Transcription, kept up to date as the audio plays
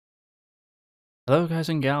Hello guys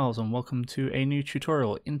and gals, and welcome to a new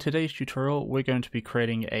tutorial. In today's tutorial we're going to be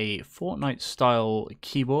creating a Fortnite style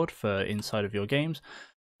keyboard for inside of your games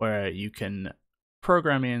where you can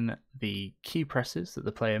program in the key presses that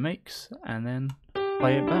the player makes and then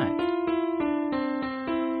play it back.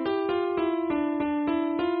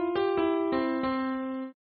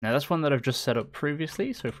 Now that's one that I've just set up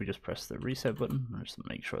previously, so if we just press the reset button, just to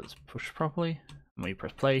make sure it's pushed properly, and we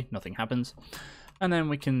press play, nothing happens, and then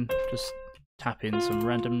we can just tap in some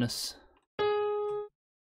randomness,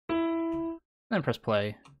 then press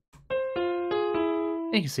play.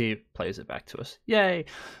 You can see it plays it back to us. Yay!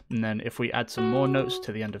 And then if we add some more notes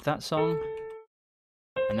to the end of that song,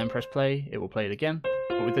 and then press play, it will play it again,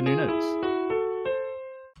 but with the new notes,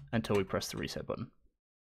 until we press the reset button.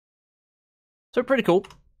 So pretty cool.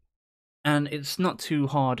 And it's not too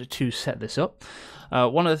hard to set this up.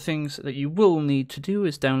 One of the things that you will need to do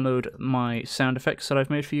is download my sound effects that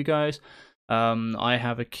I've made for you guys. I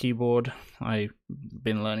have a keyboard. I've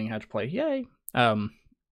been learning how to play. Yay!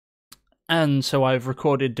 And so I've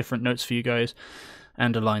recorded different notes for you guys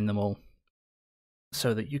and aligned them all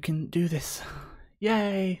so that you can do this.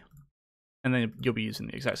 Yay! And then you'll be using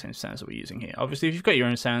the exact same sounds that we're using here. Obviously, if you've got your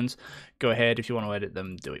own sounds, go ahead. If you want to edit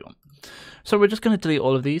them, do what you want. So we're just going to delete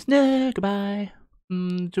all of these. No, goodbye.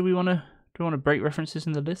 Do we want to break references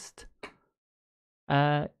in the list?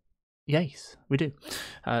 Yes, we do.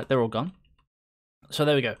 They're all gone. So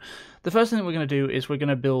there we go. The first thing that we're going to do is we're going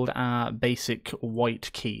to build our basic white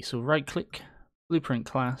key. So right click, blueprint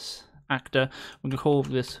class, actor. We're going to call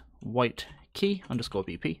this white key underscore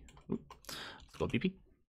BP. Underscore BP.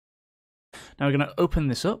 Now we're going to open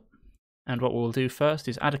this up, and what we'll do first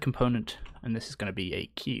is add a component, and this is going to be a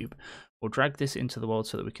cube. We'll drag this into the world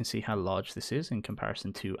so that we can see how large this is in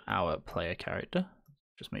comparison to our player character.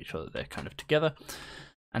 Just make sure that they're kind of together.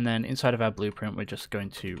 And then inside of our blueprint, we're just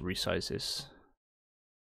going to resize this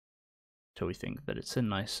till we think that it's a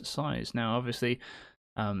nice size. Now obviously,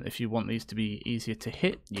 if you want these to be easier to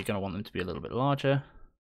hit, you're going to want them to be a little bit larger.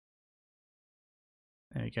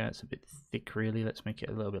 There we go, it's a bit thick really. Let's make it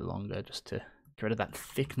a little bit longer just to get rid of that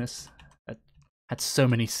thickness that had so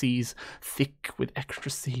many C's, thick with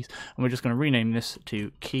extra C's. And we're just going to rename this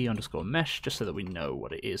to key underscore mesh just so that we know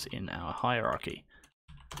what it is in our hierarchy.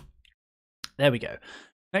 There we go.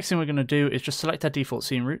 Next thing we're going to do is just select our default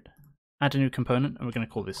scene root, add a new component, and we're going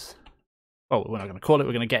to call this, well, we're not going to call it,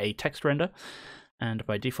 we're going to get a text render. And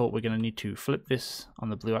by default, we're going to need to flip this on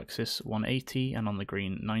the blue axis 180 and on the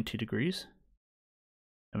green 90 degrees.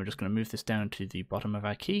 And we're just going to move this down to the bottom of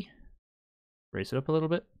our key, raise it up a little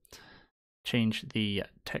bit, change the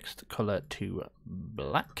text color to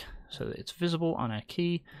black so that it's visible on our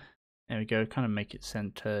key. There we go, kind of make it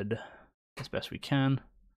centered as best we can.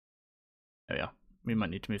 There we are. We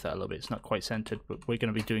might need to move that a little bit. It's not quite centered, but we're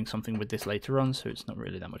going to be doing something with this later on, so it's not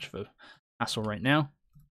really that much of a hassle right now.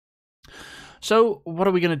 So what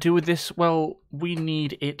are we going to do with this? Well, we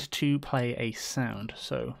need it to play a sound.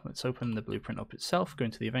 So let's open the blueprint up itself, go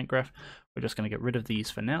into the event graph. We're just going to get rid of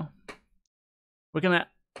these for now. We're going to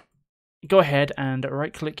go ahead and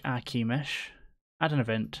right click our key mesh, add an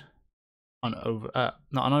event on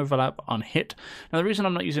not on overlap, on hit. Now the reason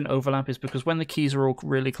I'm not using overlap is because when the keys are all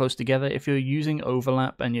really close together, if you're using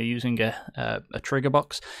overlap and you're using a trigger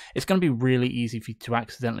box, it's going to be really easy for you to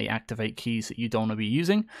accidentally activate keys that you don't want to be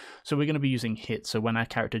using. So we're going to be using hit, so when our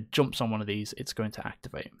character jumps on one of these, it's going to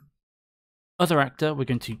activate. Other actor, we're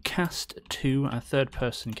going to cast to a third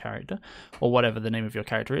person character, or whatever the name of your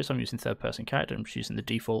character is. I'm using third person character, I'm just using the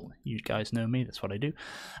default. You guys know me, that's what I do.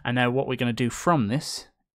 And now what we're going to do from this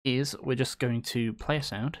is we're just going to play a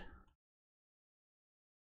sound,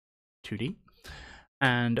 2D,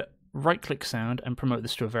 and right click sound and promote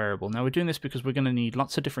this to a variable. Now we're doing this because we're going to need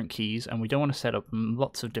lots of different keys and we don't want to set up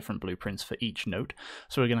lots of different blueprints for each note.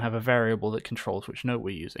 So we're going to have a variable that controls which note we're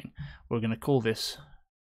using. We're going to call this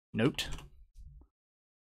note,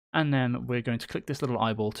 and then we're going to click this little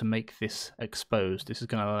eyeball to make this exposed. This is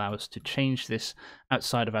going to allow us to change this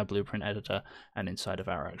outside of our blueprint editor and inside of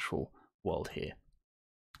our actual world here.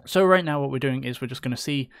 So right now what we're doing is we're just going to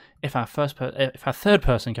see if our third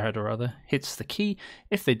person character rather hits the key.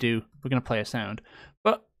 If they do, we're going to play a sound.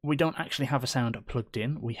 But we don't actually have a sound plugged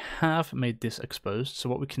in. We have made this exposed. So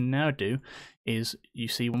what we can now do is, you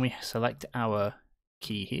see when we select our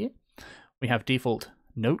key here, we have default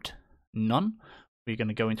note, none. We're going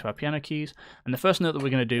to go into our piano keys, and the first note that we're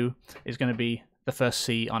going to do is going to be the first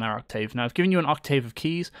C on our octave. Now I've given you an octave of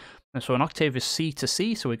keys, and so an octave is C to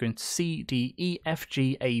C, so we're going to C, D, E, F,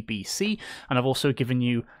 G, A, B, C, and I've also given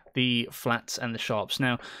you the flats and the sharps.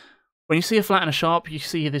 Now, when you see a flat and a sharp, you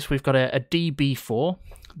see this, we've got a D, B4.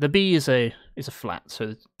 The B is a is a flat,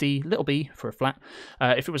 so D, little b for a flat.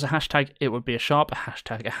 If it was a hashtag, it would be a sharp, a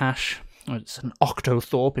hashtag, a hash. It's an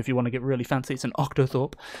octothorpe if you want to get really fancy. It's an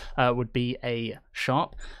octothorpe, would be a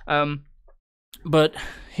sharp. But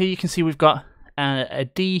here you can see we've got a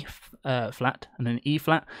D flat and an E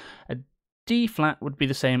flat. A D flat would be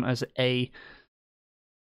the same as a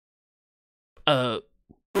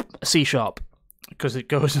C sharp, because it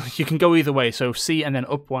goes, you can go either way. So C and then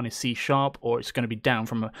up one is C sharp, or it's going to be down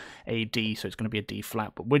from a D, so it's going to be a D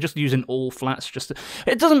flat. But we're just using all flats.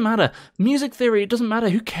 It doesn't matter. Music theory, it doesn't matter.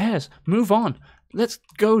 Who cares? Move on. Let's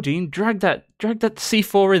go, Dean. Drag that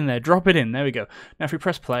C4 in there. Drop it in. There we go. Now if we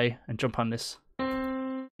press play and jump on this,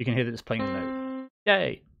 you can hear that it's playing the note.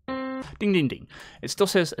 Yay. Ding, ding, ding. It still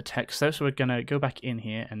says a text though, so we're going to go back in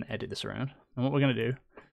here and edit this around. And what we're going to do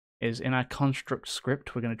is in our construct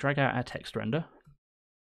script, we're going to drag out our text render.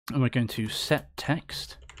 And we're going to set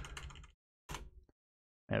text.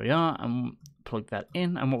 There we are, and plug that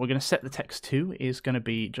in. And what we're going to set the text to is going to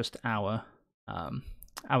be just our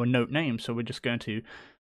note name. So we're just going to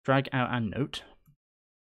drag out our note,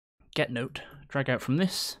 get note, drag out from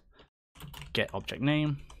this, get object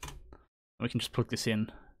name. And we can just plug this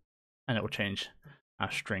in, and it will change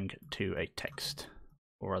our string to a text,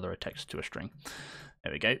 or rather a text to a string.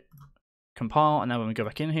 There we go. Compile, and now when we go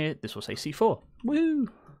back in here, this will say C4. Woo!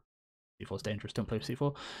 C4 is dangerous, don't play with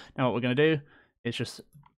C4. Now what we're going to do is just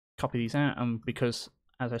copy these out, and because,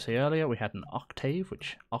 as I say earlier, we had an octave,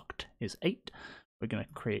 which oct is 8, we're going to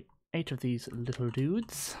create 8 of these little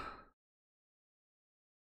dudes.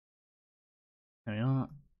 There we are.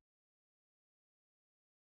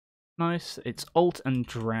 Nice. It's Alt and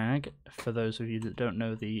drag, for those of you that don't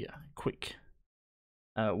know the quick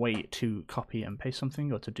way to copy and paste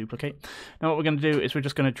something or to duplicate. Now what we're going to do is we're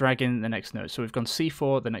just going to drag in the next note. So we've gone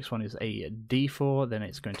C4, the next one is a D4, then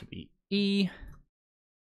it's going to be E,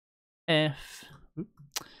 F,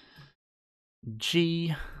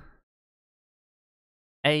 G,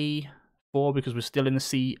 A4, because we're still in the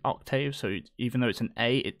C octave, so even though it's an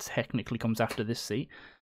A, it technically comes after this C,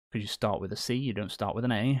 because you start with a C, you don't start with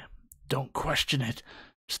an A. Don't question it.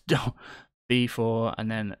 Just don't. B4,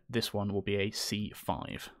 and then this one will be a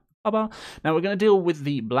C5. Now we're going to deal with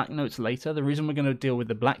the black notes later. The reason we're going to deal with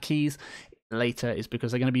the black keys later is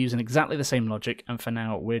because they're going to be using exactly the same logic, and for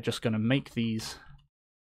now we're just going to make these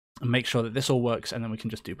and make sure that this all works, and then we can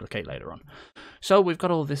just duplicate later on. So we've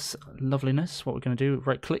got all this loveliness. What we're going to do,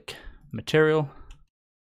 right click, material,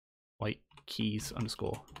 white keys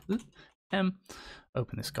underscore M,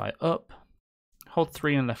 open this guy up, hold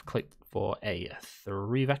 3 and left click for a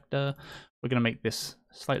 3 vector. We're going to make this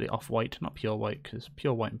slightly off-white, not pure white, because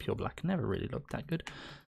pure white and pure black never really looked that good.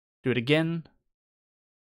 Do it again.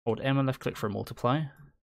 Hold M and left click for a multiply.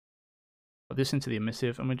 Put this into the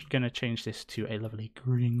emissive, and we're going to change this to a lovely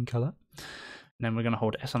green color. And then we're going to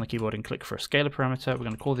hold S on the keyboard and click for a scalar parameter. We're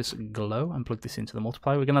going to call this glow and plug this into the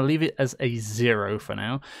multiply. We're going to leave it as a 0 for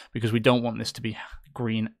now, because we don't want this to be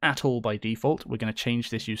green at all by default. We're going to change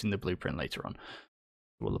this using the blueprint later on.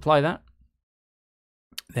 We'll apply that.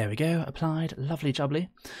 There we go, applied, lovely jubbly.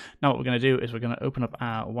 Now what we're going to do is we're going to open up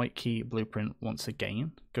our white key blueprint once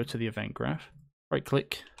again, go to the event graph, right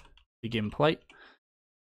click, begin play.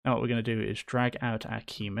 Now what we're going to do is drag out our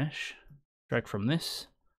key mesh, drag from this,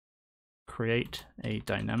 create a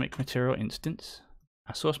dynamic material instance.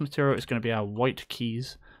 Our source material is going to be our white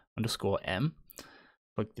keys underscore M.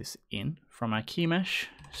 Plug this in from our key mesh,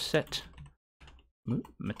 set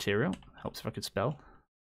material, helps if I could spell.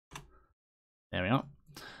 There we are.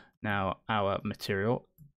 Now our material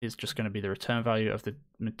is just going to be the return value of the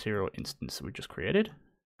material instance that we just created.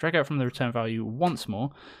 Drag out from the return value once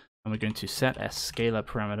more, and we're going to set a scalar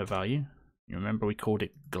parameter value. You remember we called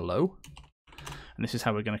it glow, and this is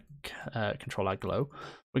how we're going to control our glow.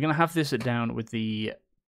 We're going to have this down with the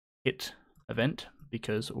hit event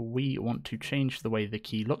because we want to change the way the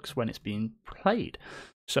key looks when it's being played.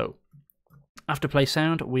 So after play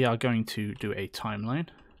sound, we are going to do a timeline.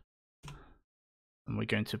 And we're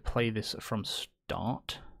going to play this from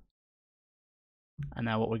start. And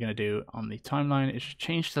now what we're going to do on the timeline is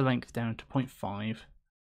change the length down to 0.5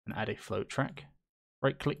 and add a float track.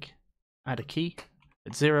 Right click, add a key.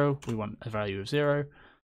 At 0, we want a value of 0.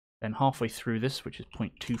 Then halfway through this, which is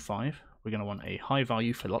 0.25, we're going to want a high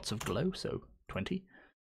value for lots of glow, so 20.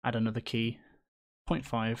 Add another key,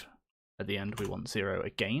 0.5. At the end, we want 0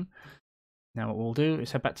 again. Now what we'll do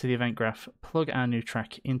is head back to the event graph, plug our new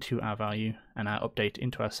track into our value and our update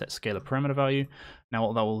into our set scalar parameter value. Now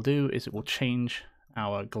what that will do is it will change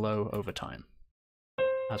our glow over time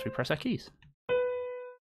as we press our keys.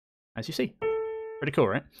 As you see. Pretty cool,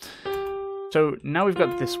 right? So now we've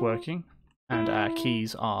got this working. and our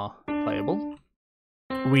keys are playable,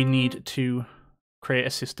 we need to create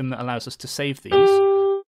a system that allows us to save these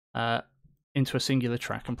into a singular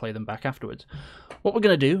track and play them back afterwards. What we're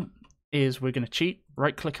going to do is we're going to cheat,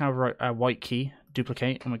 right click our white key,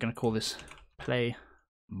 duplicate, and we're going to call this play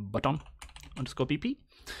button underscore BP.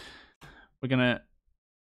 We're going to,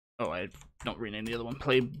 oh, I've not renamed the other one,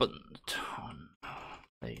 play button.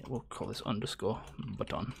 We'll call this underscore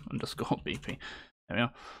button underscore BP. There we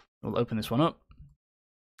are. We'll open this one up.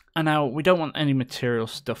 And now we don't want any material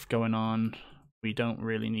stuff going on. We don't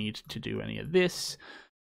really need to do any of this.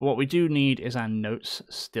 What we do need is our notes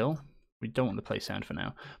still. We don't want the play sound for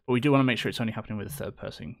now, but we do want to make sure it's only happening with a third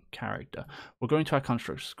person character. We're going to our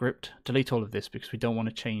construct script, delete all of this because we don't want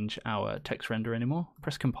to change our text render anymore.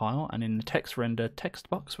 Press compile, and in the text render text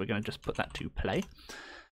box, we're going to just put that to play.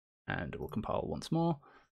 And we'll compile once more.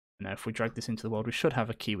 Now if we drag this into the world, we should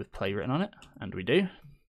have a key with play written on it, and we do.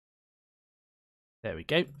 There we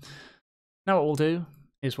go. Now what we'll do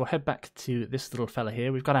is we'll head back to this little fella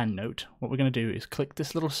here. We've got our note. What we're going to do is click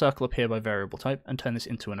this little circle up here by variable type and turn this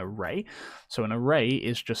into an array. So an array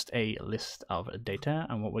is just a list of data,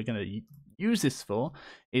 and what we're going to use this for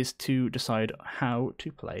is to decide how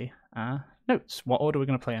to play our notes. What order we're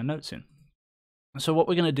going to play our notes in. So what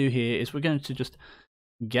we're going to do here is we're going to just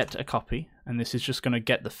get a copy, and this is just going to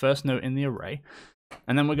get the first note in the array,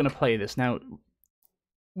 and then we're going to play this. Now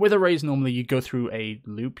with arrays, normally you go through a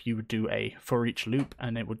loop, you would do a for each loop,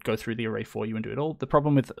 and it would go through the array for you and do it all. The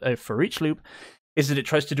problem with a for each loop is that it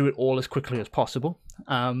tries to do it all as quickly as possible,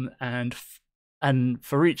 and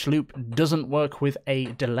for each loop doesn't work with a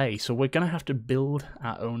delay. So we're going to have to build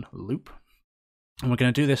our own loop, and we're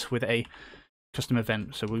going to do this with a custom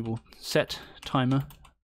event. So we will set timer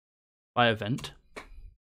by event.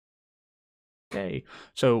 Okay,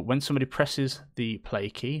 so when somebody presses the play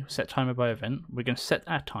key, set timer by event, we're going to set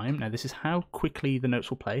our time. Now this is how quickly the notes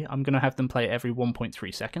will play. I'm going to have them play every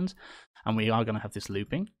 1.3 seconds, and we are going to have this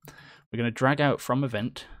looping. We're going to drag out from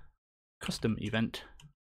event, custom event,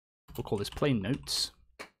 we'll call this play notes.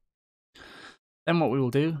 Then what we will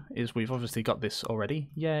do is, we've obviously got this already,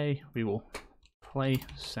 yay, we will play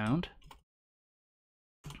sound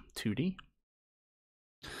 2D.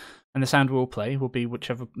 And the sound we'll play will be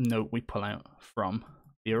whichever note we pull out from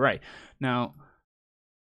the array. Now,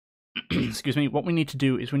 excuse me, what we need to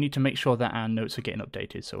do is we need to make sure that our notes are getting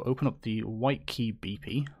updated. So open up the white key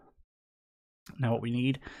BP. Now what we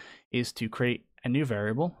need is to create a new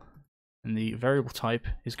variable, and the variable type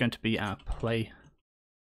is going to be our play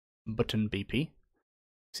button BP.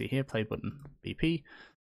 See here, play button BP,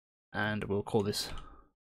 and we'll call this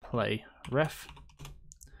play ref.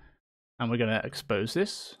 And we're going to expose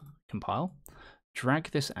this, compile,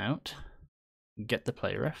 drag this out, get the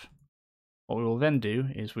play ref. What we will then do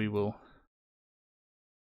is we will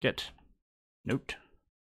get note.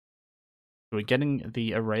 So we're getting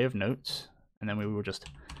the array of notes, and then we will just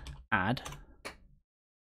add.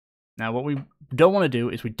 Now what we don't want to do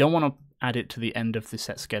is we don't want to add it to the end of the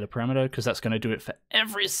set scalar parameter, because that's going to do it for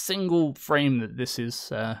every single frame that this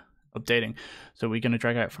is updating. So we're going to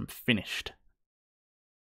drag out from finished,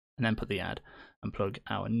 and then put the add, and plug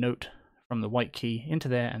our note from the white key into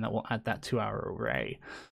there, and that will add that to our array.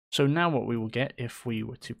 So now what we will get, if we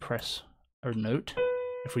were to press a note,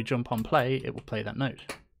 if we jump on play, it will play that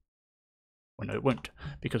note. Well, no, it won't,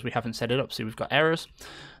 because we haven't set it up. See, we've got errors.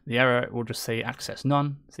 The error will just say access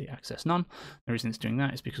none. See, access none. The reason it's doing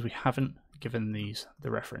that is because we haven't given these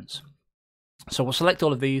the reference. So we'll select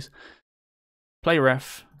all of these, play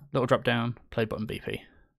ref, little drop down, play button BP.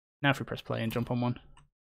 Now if we press play and jump on one,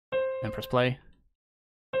 then press play,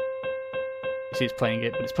 you see it's playing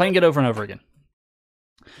it, but it's playing it over and over again.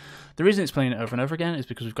 The reason it's playing it over and over again is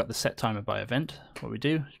because we've got the set timer by event. What we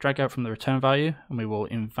do is drag out from the return value, and we will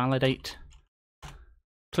invalidate,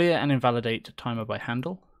 clear and invalidate timer by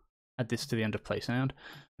handle, add this to the end of play sound,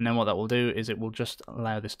 and then what that will do is it will just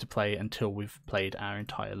allow this to play until we've played our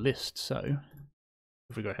entire list. So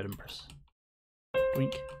if we go ahead and press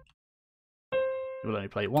wink, it will only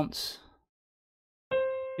play it once.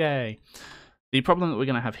 Yay. The problem that we're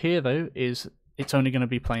going to have here though is it's only going to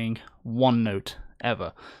be playing one note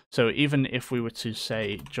ever. So even if we were to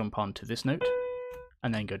say jump on to this note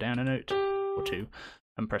and then go down a note or two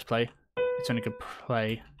and press play, it's only going to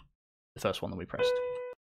play the first one that we pressed.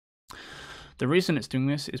 The reason it's doing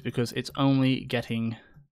this is because it's only getting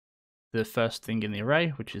the first thing in the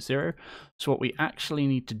array, which is 0. So what we actually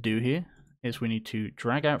need to do here is we need to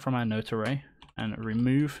drag out from our note array and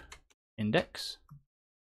remove index,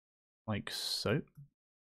 like so.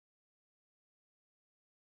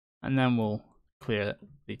 And then we'll clear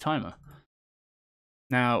the timer.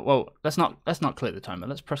 Now, well, let's not clear the timer.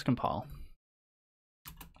 Let's press compile.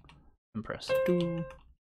 and press do,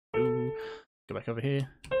 do. Go back over here.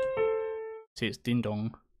 See, it's ding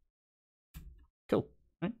dong. Cool,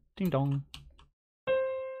 right? Ding dong.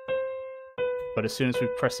 But as soon as we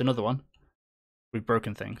press another one, we've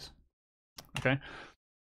broken things. Okay.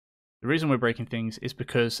 The reason we're breaking things is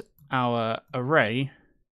because our array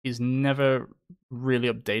is never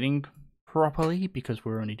really updating properly because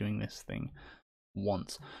we're only doing this thing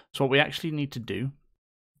once. So what we actually need to do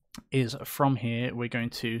is from here, we're going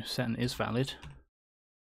to set an isValid.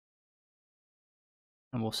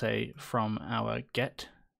 And we'll say from our get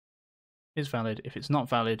isValid, if it's not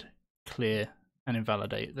valid, clear and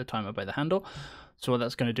invalidate the timer by the handle. So what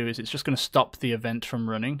that's going to do is it's just going to stop the event from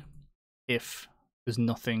running if there's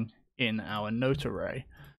nothing in our note array.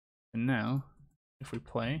 And now, if we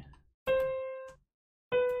play,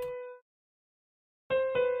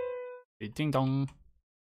 ding dong,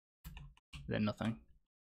 then nothing.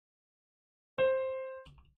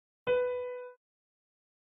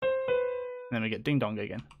 And then we get ding dong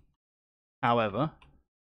again. However,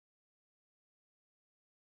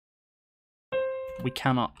 we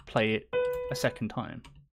cannot play it a second time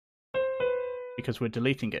because we're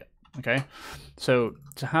deleting it. Okay, so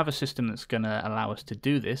to have a system that's going to allow us to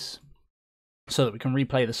do this so that we can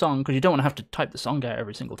replay the song, because you don't want to have to type the song out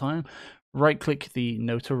every single time, right click the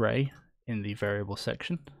note array in the variable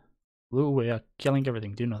section. Ooh, we are killing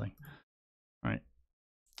everything, do nothing. Right,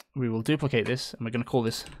 we will duplicate this and we're going to call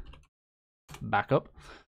this backup.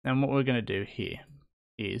 And what we're going to do here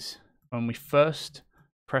is when we first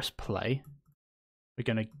press play, we're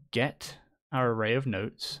going to get our array of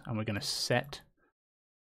notes and we're going to set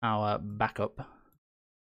our backup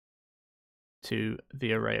to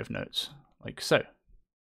the array of notes, like so.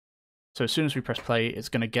 So as soon as we press play, it's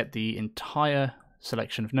going to get the entire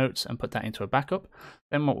selection of notes and put that into a backup.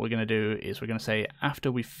 Then what we're going to do is we're going to say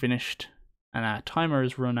after we've finished and our timer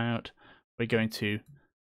is run out, we're going to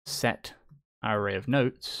set our array of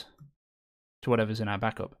notes to whatever's in our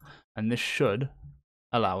backup. And this should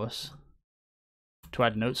allow us to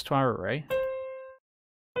add notes to our array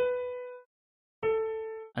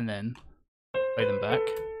and then play them back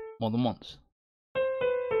more than once.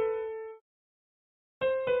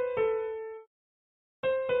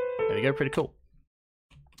 There we go, pretty cool.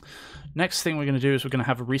 Next thing we're going to do is we're going to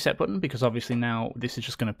have a reset button because obviously now this is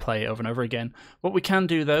just going to play over and over again. What we can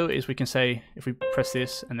do though is we can say if we press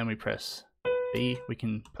this and then we press B, we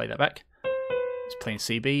can play that back. It's playing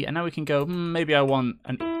CB, and now we can go, maybe I want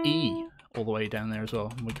an E all the way down there as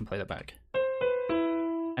well, and we can play that back.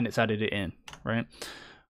 And it's added it in, right?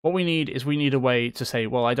 What we need is we need a way to say,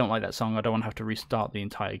 well, I don't like that song, I don't want to have to restart the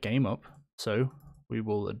entire game up. So we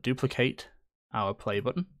will duplicate our play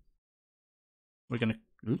button. We're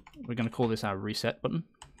gonna call this our reset button.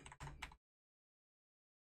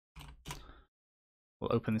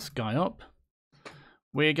 We'll open this guy up.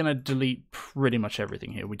 We're gonna delete pretty much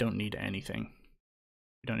everything here. We don't need anything.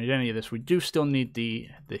 We don't need any of this. We do still need the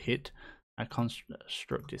hit. Our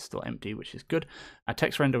construct is still empty, which is good. Our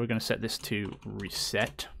text render, we're going to set this to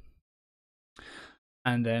reset.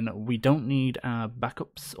 And then we don't need our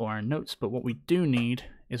backups or our notes, but what we do need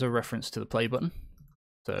is a reference to the play button.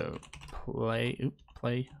 So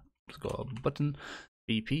play button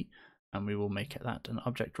BP, and we will make that an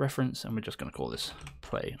object reference, and we're just going to call this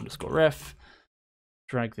play_ref.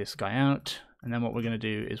 Drag this guy out, and then what we're going to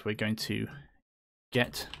do is we're going to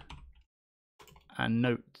get our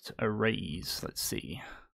note arrays. Let's see.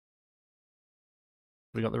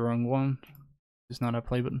 We got the wrong one. It's not our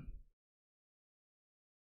play button.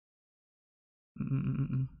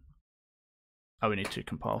 Oh, we need to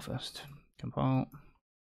compile first. Compile.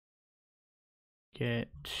 Get.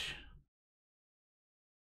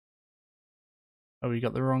 Oh, we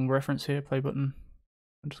got the wrong reference here. Play button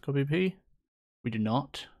 _BP. We do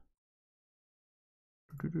not.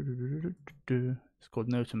 It's called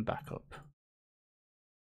note and backup.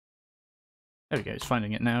 There we go, it's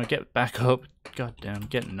finding it now. Get backup. Goddamn,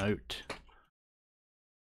 get note.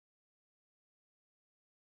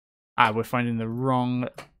 Ah, we're finding the wrong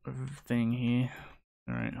thing here.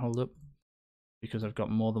 Alright, hold up. Because I've got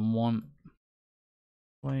more than one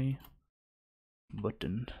play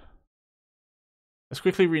button. Let's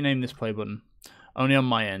quickly rename this play button. Only on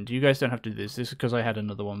my end. You guys don't have to do this. This is because I had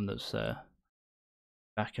another one that's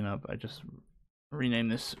backing up. I just rename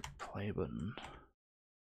this play button.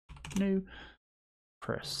 New.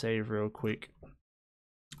 Press save real quick.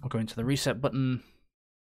 We'll go into the reset button.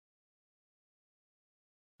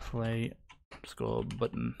 Play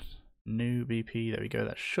 _button new BP. There we go.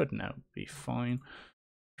 That should now be fine.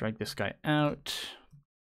 Drag this guy out.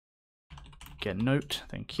 Get note.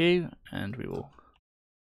 Thank you. And we will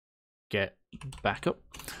get backup.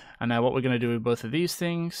 And now what we're going to do with both of these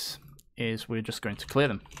things is we're just going to clear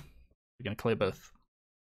them. We're going to clear both.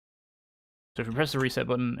 So if we press the reset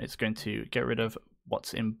button, it's going to get rid of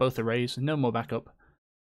what's in both arrays. No more backup,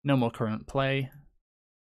 no more current play.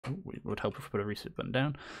 Ooh, it would help if we put a reset button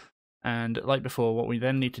down. And like before, what we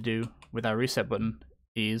then need to do with our reset button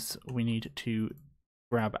is we need to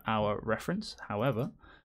grab our reference. However,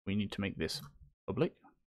 we need to make this public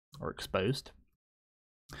or exposed.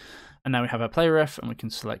 And now we have our play ref, and we can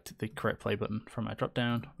select the correct play button from our drop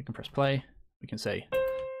down. We can press play. We can say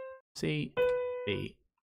C, B,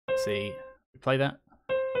 C. We play that.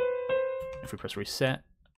 If we press reset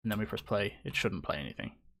and then we press play, it shouldn't play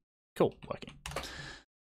anything. Cool, working.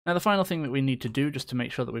 Now the final thing that we need to do, just to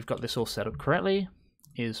make sure that we've got this all set up correctly,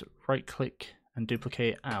 is right click and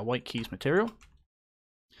duplicate our white keys material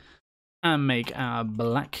and make our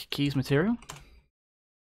black keys material.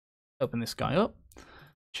 Open this guy up,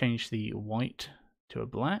 change the white to a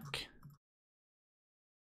black.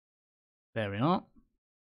 There we are.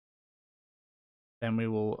 Then we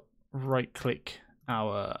will right click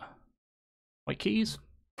our white keys,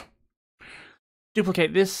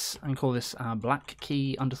 duplicate this and call this black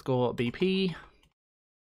key underscore BP.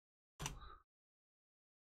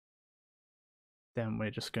 Then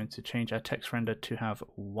we're just going to change our text render to have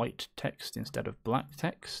white text instead of black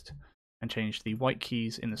text, and change the white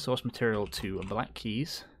keys in the source material to black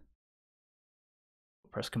keys.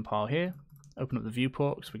 Press compile here, open up the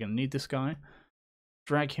viewport because we're going to need this guy,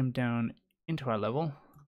 drag him down into our level,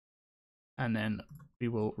 and then we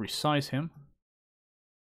will resize him.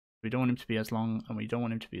 We don't want him to be as long, and we don't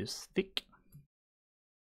want him to be as thick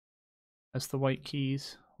as the white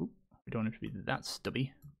keys. Ooh, we don't want him to be that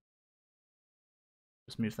stubby.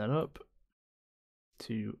 Just move that up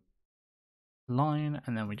to line,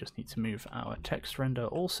 and then we just need to move our text render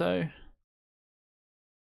also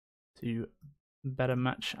to better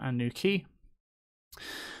match our new key.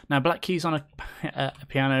 Now, black keys on a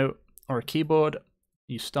piano or a keyboard,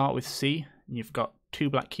 you start with C, and you've got 2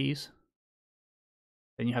 black keys.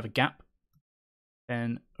 Then you have a gap.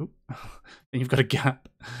 Then you've got a gap,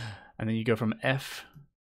 and then you go from F,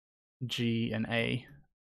 G, and A.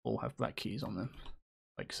 All have black keys on them,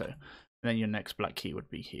 like so. And then your next black key would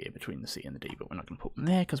be here between the C and the D, but we're not going to put them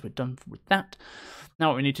there because we're done with that. Now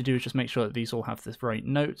what we need to do is just make sure that these all have the right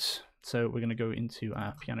notes. So we're going to go into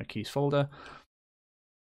our piano keys folder,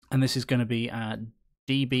 and this is going to be our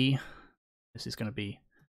DB. This is going to be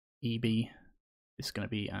EB. This is going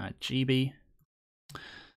to be our GB.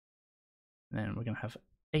 And then we're going to have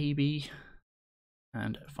AB,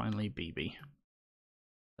 and finally BB.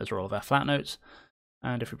 Those are all of our flat notes.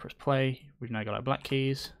 And if we press play, we've now got our black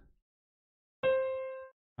keys,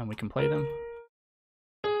 and we can play them.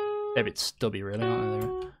 They're a bit stubby, really, aren't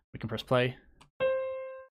they? We can press play.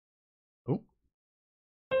 Oh,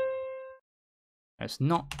 it's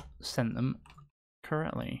not sent them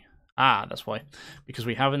correctly. Ah, that's why. Because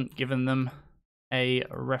we haven't given them a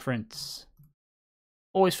reference.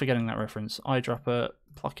 Always forgetting that reference. Eyedropper,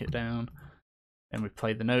 pluck it down, then we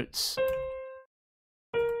play the notes.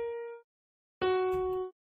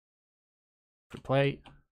 Play.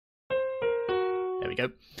 There we go.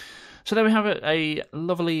 So there we have it, a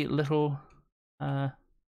lovely little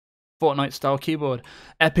Fortnite style keyboard.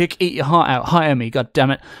 Epic, eat your heart out. Hire me, god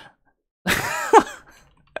damn it.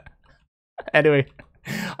 Anyway,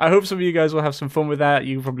 I hope some of you guys will have some fun with that.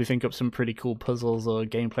 You can probably think up some pretty cool puzzles or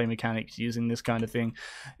gameplay mechanics using this kind of thing.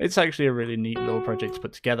 It's actually a really neat little project to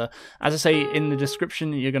put together. As I say, in the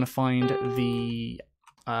description you're going to find the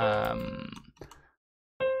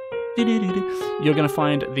you're going to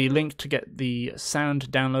find the link to get the sound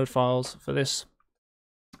download files for this.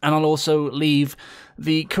 And I'll also leave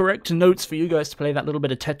the correct notes for you guys to play that little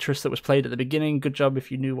bit of Tetris that was played at the beginning. Good job if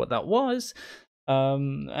you knew what that was.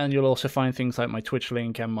 And you'll also find things like my Twitch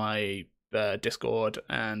link and my Discord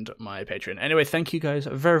and my Patreon. Anyway, thank you guys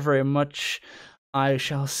very, very much. I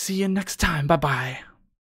shall see you next time. Bye-bye.